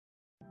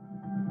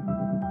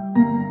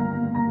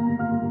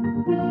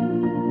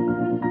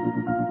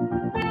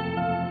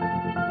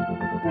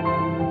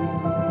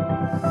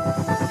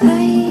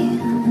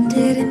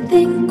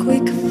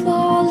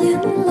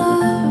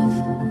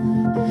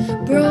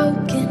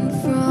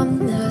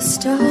the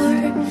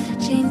star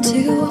chained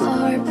to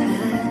our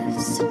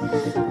past.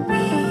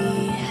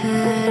 We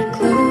had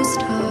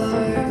closed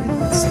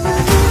hearts.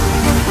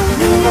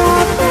 We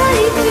are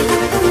breaking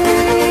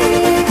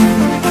free.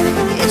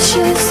 It's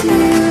just you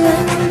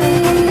and me.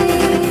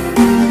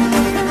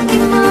 We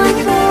might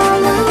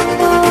fall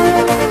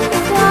apart,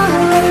 but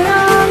we're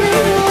all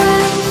in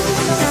one.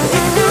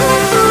 With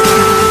our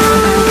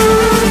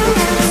hearts,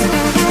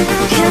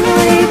 can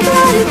we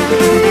break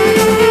free?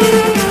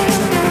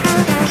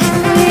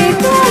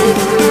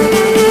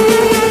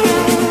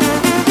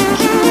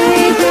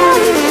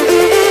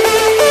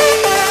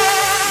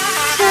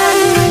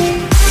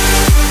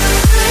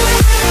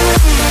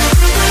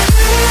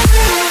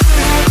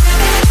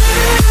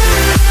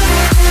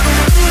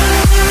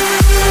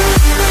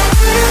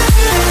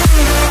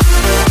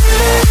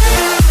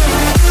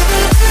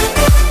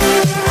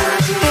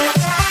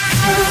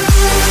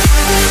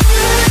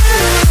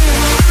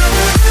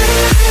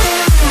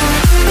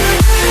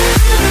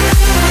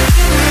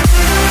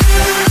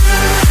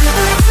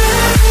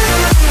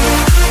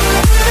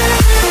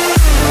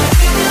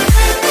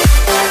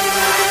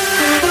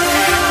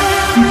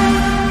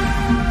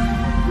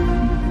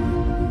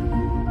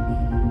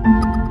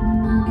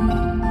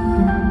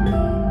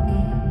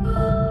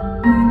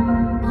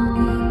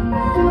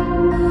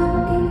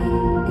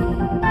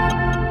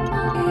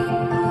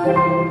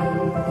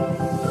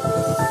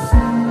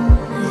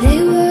 They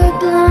were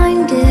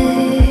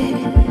blinded,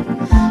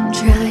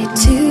 tried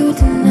to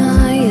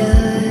deny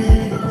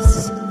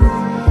us,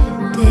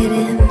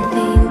 didn't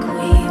think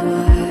we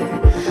were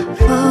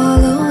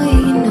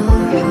following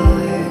our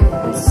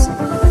hearts.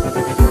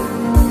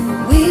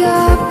 We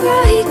are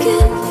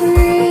breaking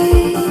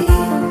free,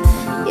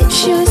 it's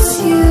just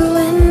you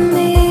and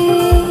me.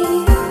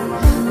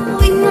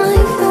 We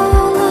might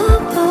fall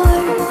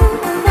apart,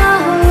 now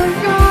we're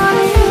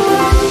running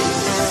one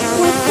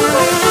with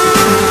our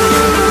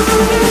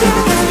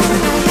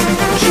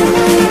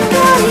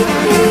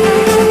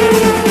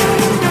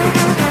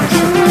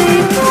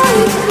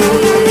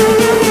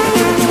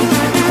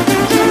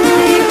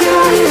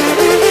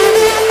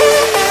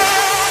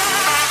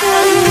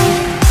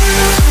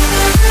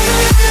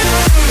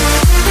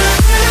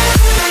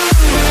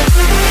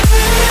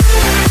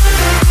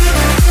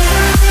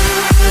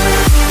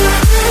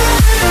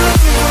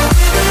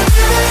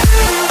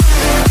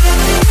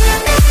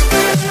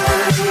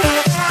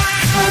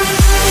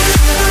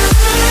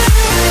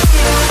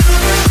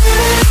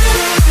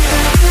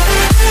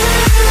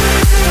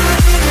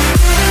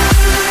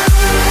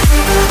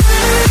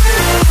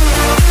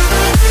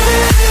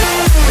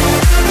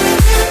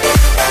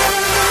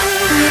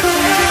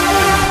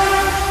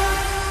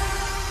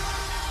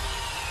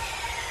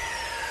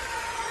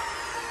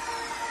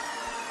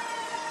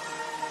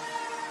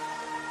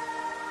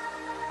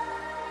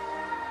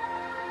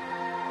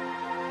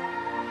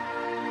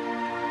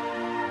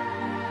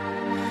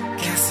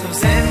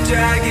Castles and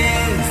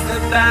dragons, the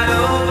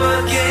battle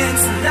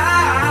begins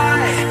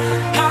tonight.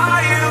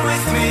 Are you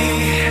with me?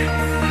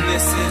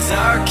 This is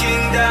our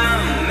kingdom,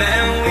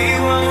 and we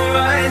won't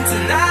run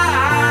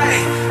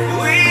tonight.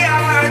 We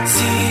are a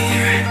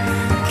team.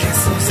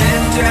 Castles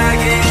and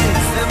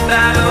dragons, the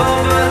battle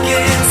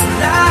begins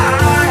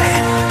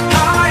tonight.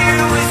 Are you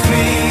with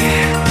me?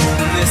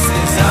 This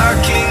is our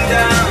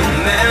kingdom,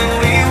 and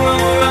we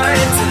won't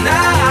run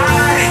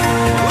tonight.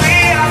 We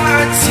are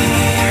a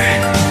team.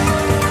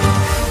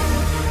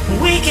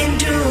 We can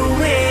do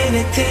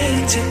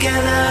anything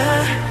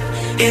together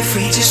if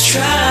we just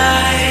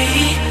try.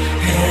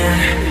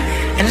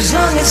 And as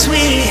long as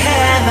we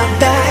have our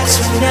backs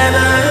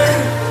whenever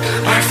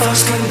our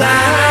foes come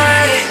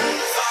by,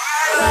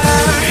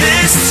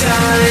 this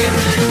time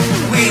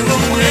we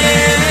will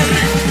win.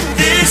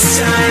 This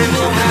time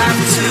we'll have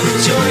to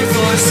join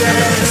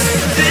forces.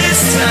 This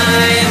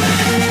time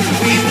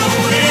we will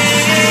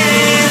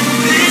win.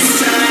 This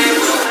time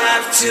we'll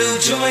have to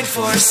join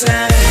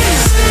forces.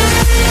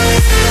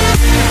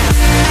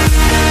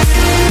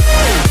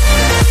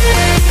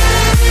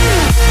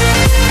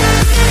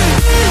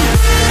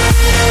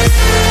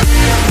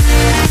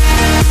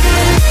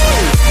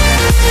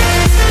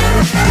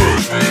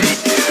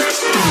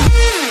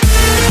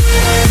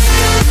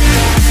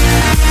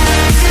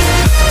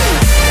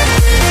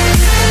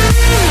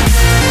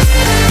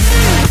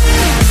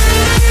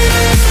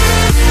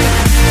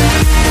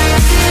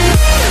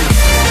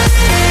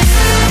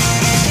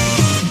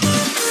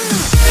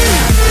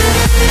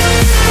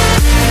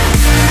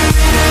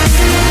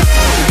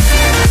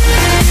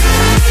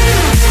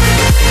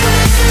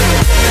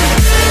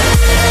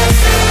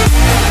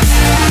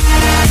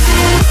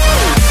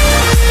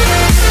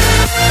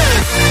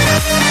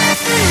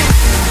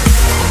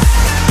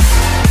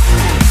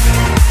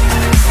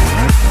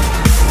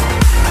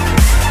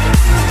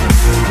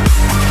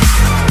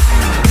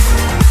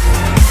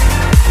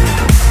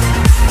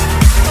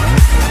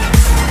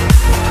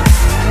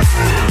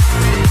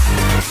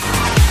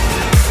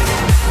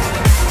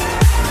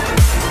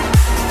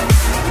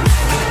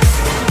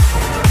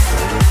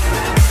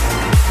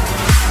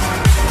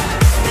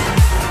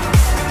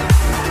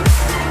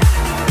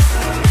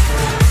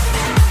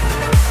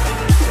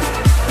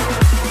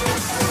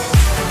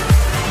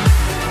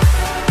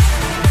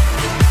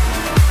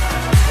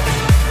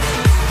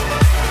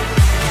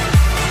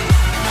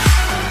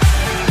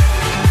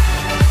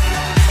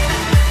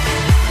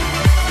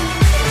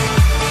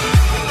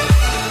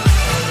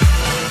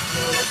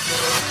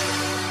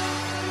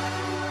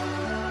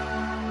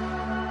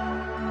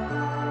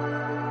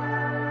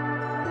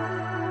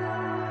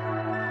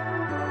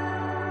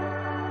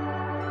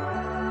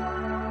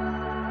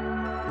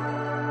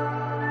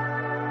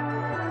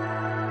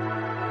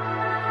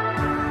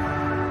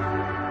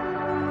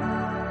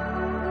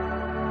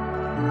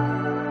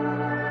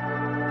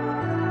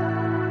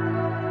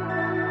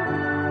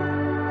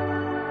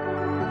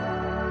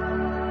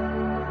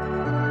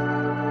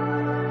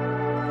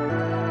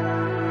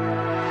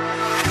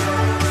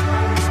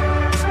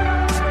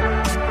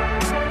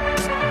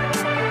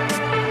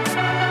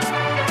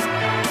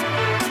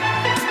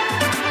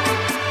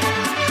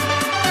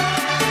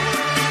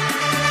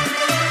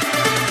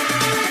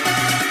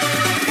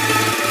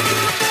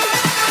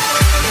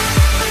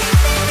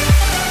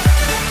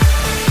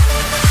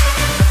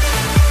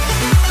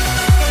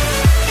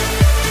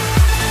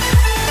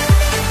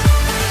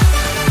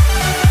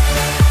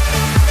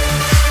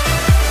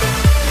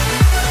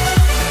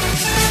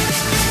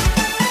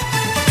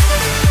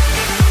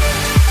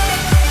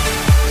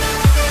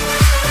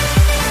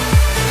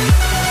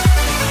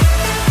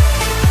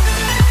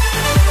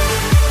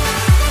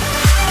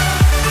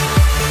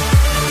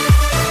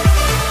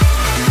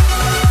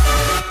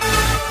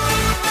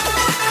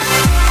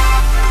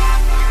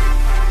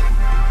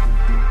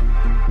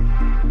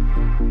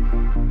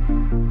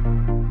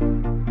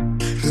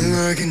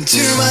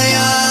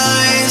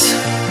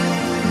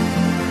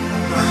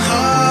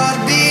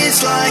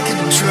 like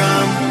a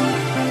drum.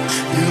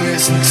 You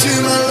listen to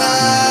my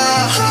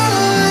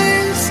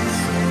lies.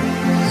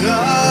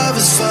 Love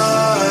is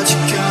far to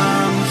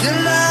come. Your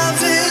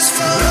love is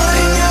far.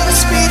 Running at the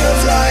speed of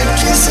light,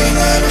 kissing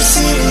under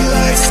city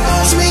lights.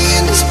 Calls me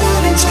in this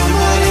morning time,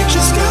 but it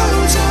just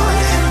goes on.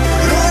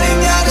 Running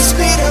at the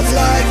speed of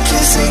light,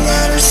 kissing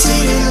under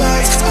city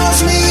lights.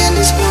 Calls me in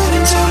this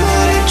morning time,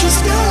 but it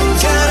just goes on.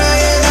 Gotta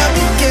get up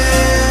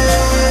again.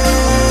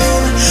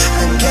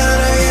 I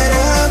gotta get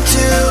up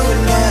to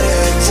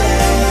another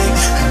day.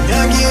 I'm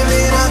not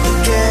giving up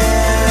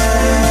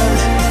again.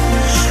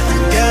 I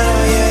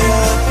gotta get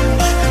up.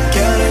 I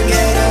gotta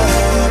get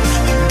up.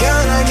 I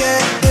gotta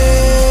get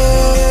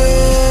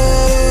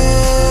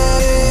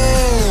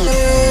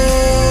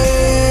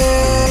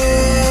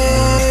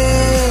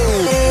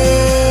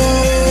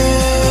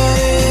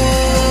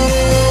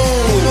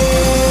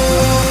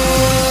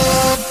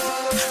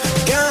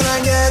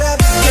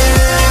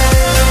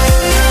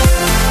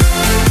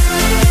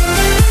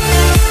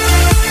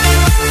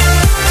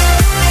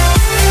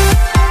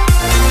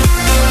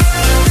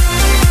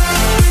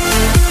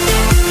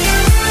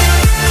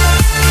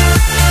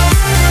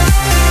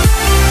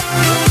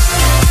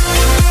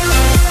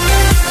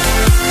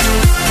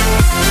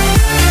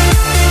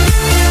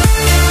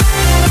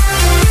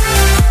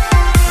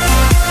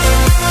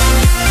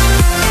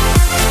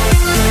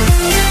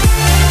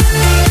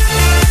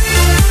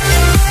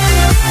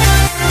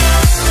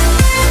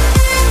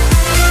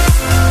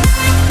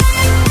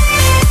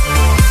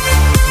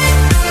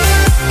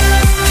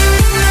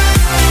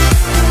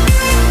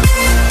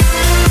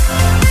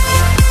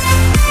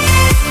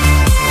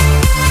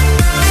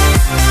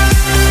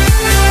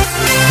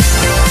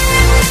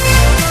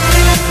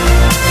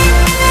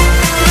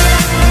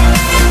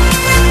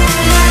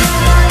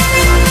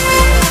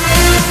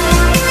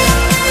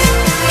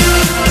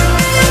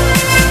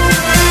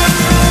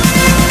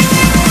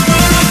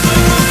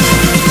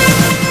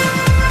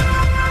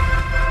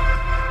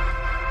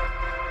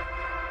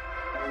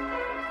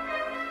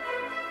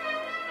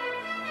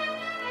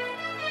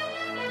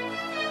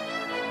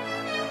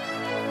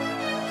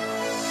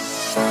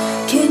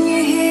Can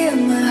you hear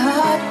my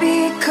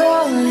heartbeat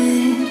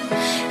calling?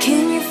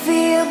 Can you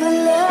feel the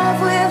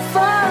love we're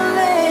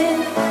falling?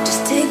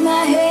 Just take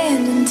my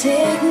hand and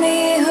take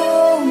me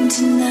home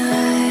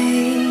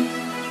tonight.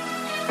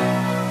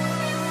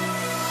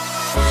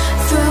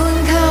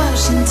 Throwing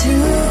caution to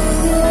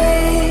the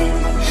wind,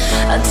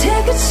 I'll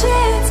take a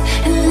chance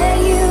and let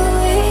you